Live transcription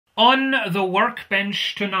On the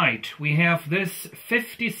workbench tonight, we have this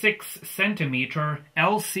 56 centimeter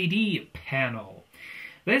LCD panel.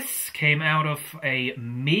 This came out of a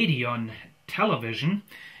Medion television,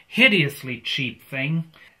 hideously cheap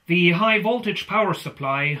thing. The high voltage power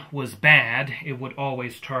supply was bad. It would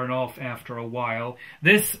always turn off after a while.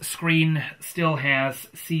 This screen still has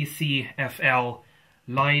CCFL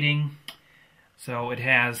lighting, so it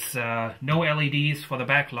has no LEDs for the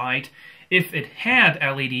backlight. If it had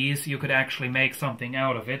LEDs, you could actually make something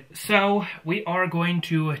out of it. So we are going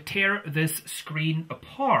to tear this screen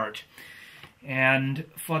apart. And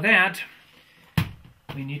for that,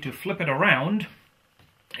 we need to flip it around.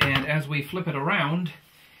 And as we flip it around,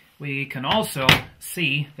 we can also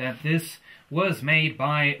see that this was made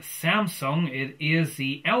by Samsung. It is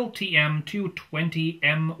the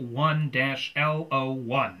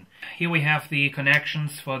LTM220M1-L01. Here we have the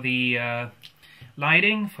connections for the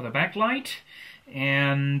lighting, for the backlight,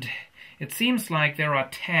 and it seems like there are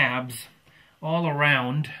tabs all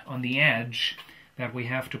around on the edge that we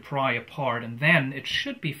have to pry apart, and then it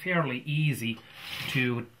should be fairly easy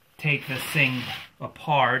to take this thing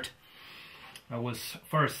apart. I was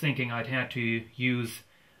first thinking I'd had to use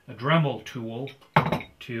a Dremel tool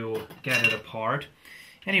to get it apart.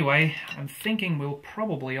 Anyway, I'm thinking we'll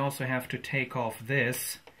probably also have to take off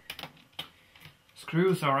this.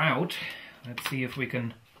 Screws are out. Let's see if we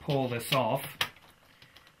can pull this off.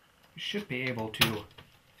 We should be able to.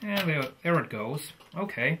 Yeah, there it goes.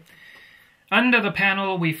 Okay. Under the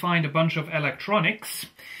panel we find a bunch of electronics.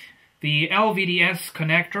 The LVDS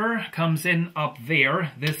connector comes in up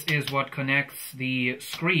there. This is what connects the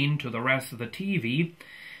screen to the rest of the TV.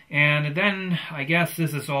 And then I guess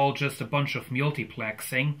this is all just a bunch of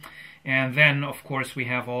multiplexing. And then of course we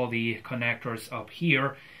have all the connectors up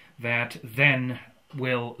here that then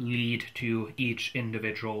will lead to each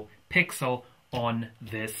individual pixel on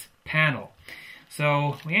this panel.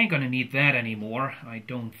 So we ain't gonna need that anymore, I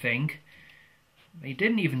don't think. They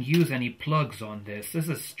didn't even use any plugs on this. This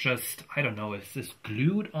is just, I don't know, is this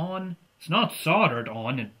glued on? It's not soldered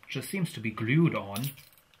on, it just seems to be glued on.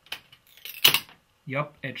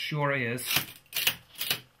 Yup, it sure is.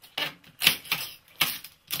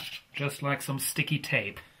 Just like some sticky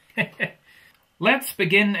tape. Let's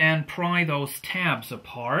begin and pry those tabs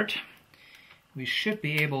apart. We should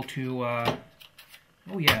be able to, oh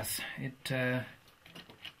yes, it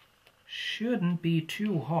shouldn't be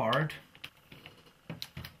too hard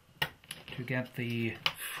to get the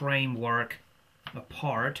framework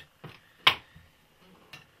apart.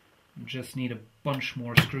 Just need a bunch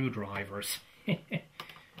more screwdrivers. There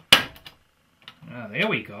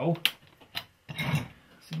we go.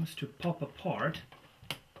 Seems to pop apart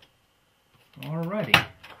already.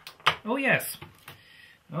 Oh yes.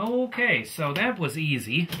 Okay, so that was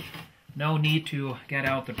easy. No need to get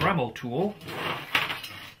out the Dremel tool.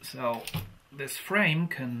 So this frame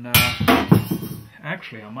can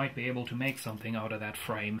actually, I might be able to make something out of that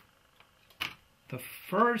frame. The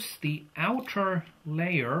outer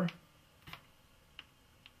layer,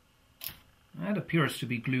 that appears to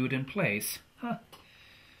be glued in place. Huh.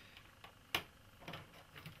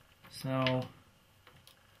 So,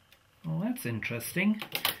 well, that's interesting.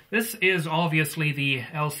 This is obviously the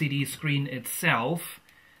LCD screen itself.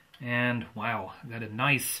 And wow, got a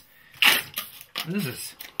nice, this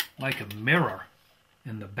is like a mirror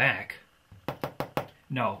in the back.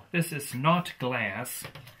 No, this is not glass.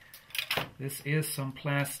 This is some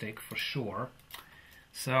plastic for sure.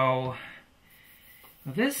 So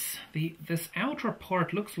this outer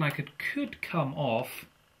part looks like it could come off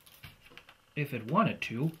if it wanted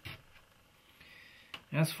to.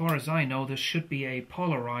 As far as I know, this should be a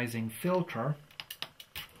polarizing filter.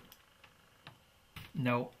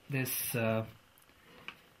 No, this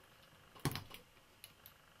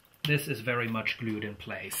is very much glued in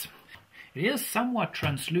place. It is somewhat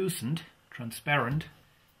transparent,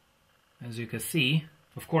 as you can see.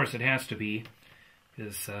 Of course it has to be,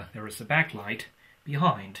 because there is a backlight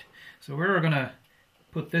behind. So we're going to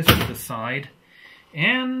put this to the side.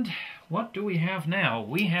 And what do we have now?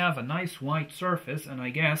 We have a nice white surface, and I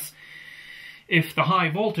guess if the high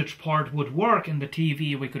voltage part would work in the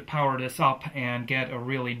TV, we could power this up and get a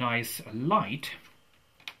really nice light.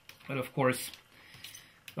 But of course,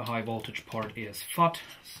 the high voltage part is FUT,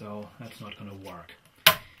 so that's not going to work.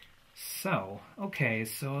 So, okay,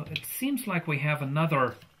 so it seems like we have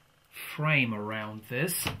another frame around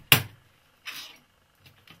this.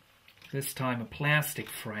 This time a plastic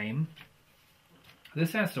frame.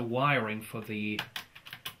 This has the wiring for the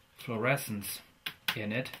fluorescence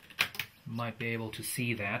in it. You might be able to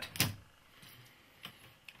see that.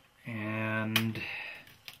 And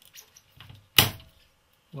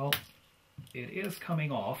Well, it is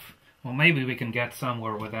coming off. Well, maybe we can get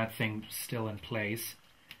somewhere with that thing still in place.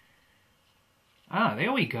 Ah,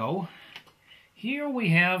 there we go. Here we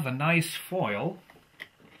have a nice foil.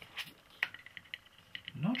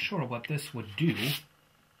 Not sure what this would do.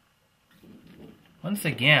 Once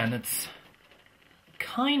again, it's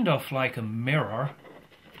kind of like a mirror.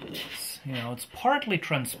 It's, you know, it's partly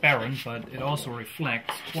transparent, but it also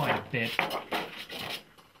reflects quite a bit.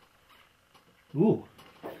 Ooh,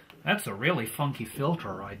 that's a really funky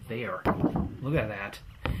filter right there. Look at that.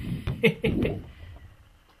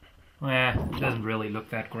 Well, it doesn't really look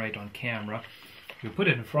that great on camera. If you put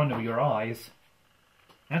it in front of your eyes,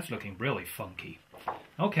 that's looking really funky.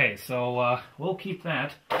 Okay, so we'll keep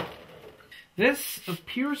that. This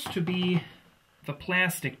appears to be the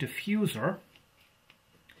plastic diffuser.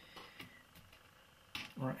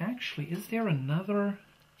 Or actually, is there another?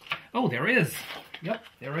 Oh, there is. Yep,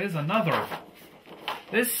 there is another.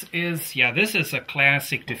 This is a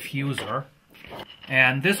classic diffuser.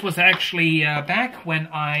 And this was actually back when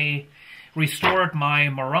I restored my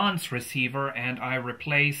Marantz receiver and I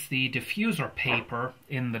replaced the diffuser paper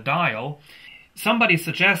in the dial. Somebody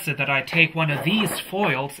suggested that I take one of these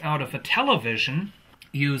foils out of a television,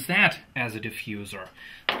 use that as a diffuser.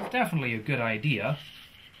 It's definitely a good idea.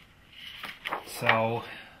 So,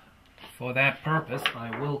 for that purpose,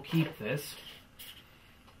 I will keep this.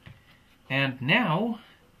 And now,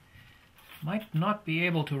 might not be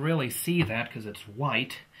able to really see that because it's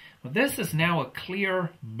white, but this is now a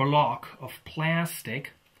clear block of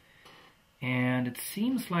plastic. And it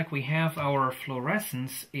seems like we have our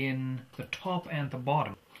fluorescents in the top and the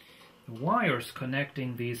bottom. The wires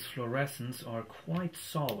connecting these fluorescents are quite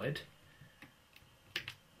solid.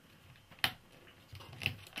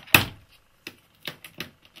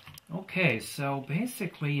 Okay, so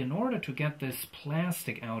basically in order to get this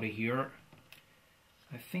plastic out of here,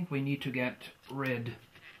 I think we need to get rid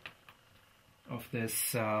of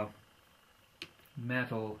this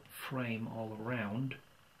metal frame all around.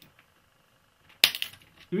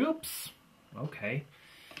 Oops. Okay.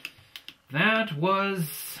 That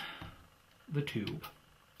was the tube.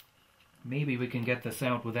 Maybe we can get this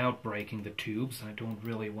out without breaking the tubes. I don't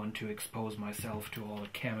really want to expose myself to all the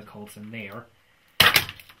chemicals in there.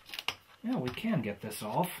 Yeah, we can get this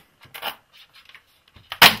off.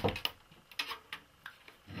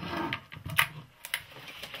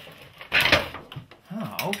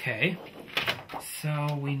 Ah, okay.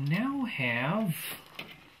 So we now have...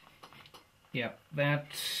 Yep, that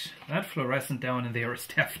fluorescent down in there is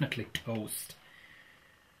definitely toast.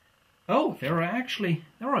 Oh, there are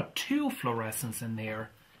two fluorescents in there.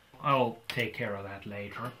 I'll take care of that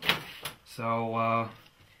later. So,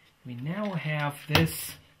 we now have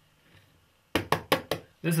this.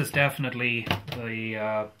 This is definitely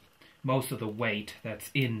the most of the weight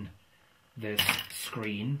that's in this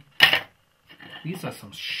screen. These are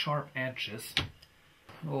some sharp edges.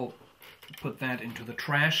 We'll put that into the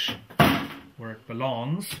trash where it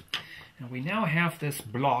belongs. And we now have this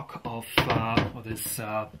block of, or this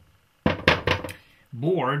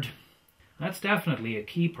board. That's definitely a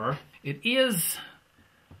keeper. It is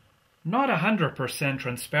not 100%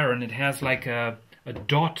 transparent. It has like a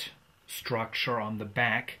dot structure on the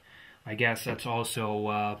back. I guess that's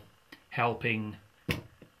also helping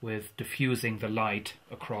with diffusing the light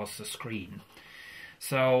across the screen.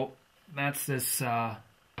 So that's this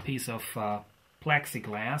piece of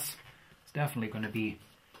plexiglass. It's definitely going to be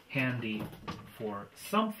handy for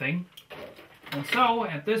something. And so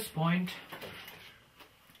at this point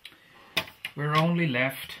we're only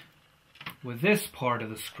left with this part of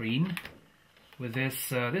the screen, with this,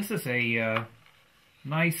 this is a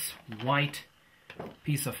nice white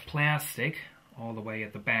piece of plastic all the way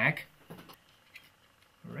at the back.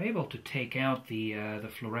 We're able to take out the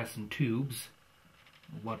fluorescent tubes,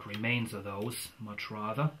 what remains of those, much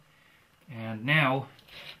rather. And now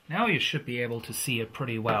you should be able to see it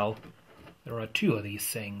pretty well. There are two of these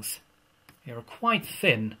things. They are quite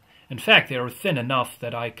thin. In fact, they are thin enough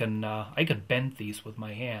that I can bend these with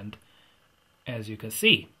my hand, as you can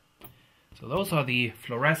see. So those are the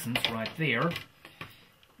fluorescents right there.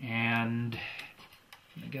 And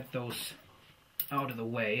I'm gonna get those out of the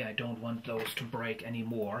way. I don't want those to break any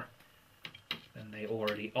more than they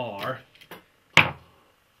already are.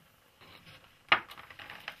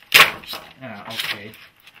 Okay.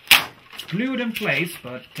 It's glued in place,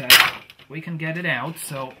 but we can get it out.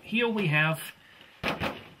 So here we have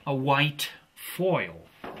a white foil.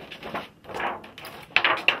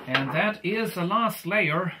 And that is the last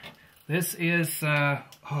layer. This is,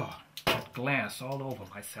 glass all over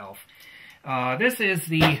myself. This is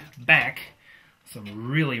the back. Some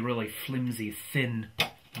really, really flimsy, thin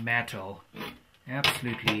metal.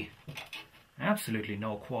 Absolutely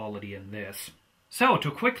no quality in this. So,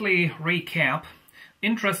 to quickly recap,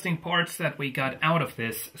 interesting parts that we got out of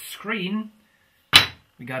this screen.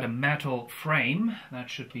 We got a metal frame. That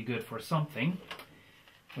should be good for something.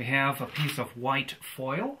 We have a piece of white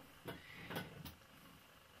foil.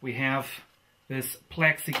 We have this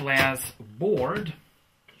plexiglass board,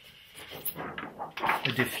 a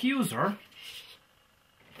diffuser,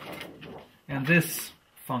 and this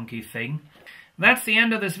funky thing. That's the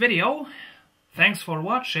end of this video. Thanks for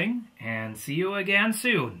watching, and see you again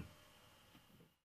soon.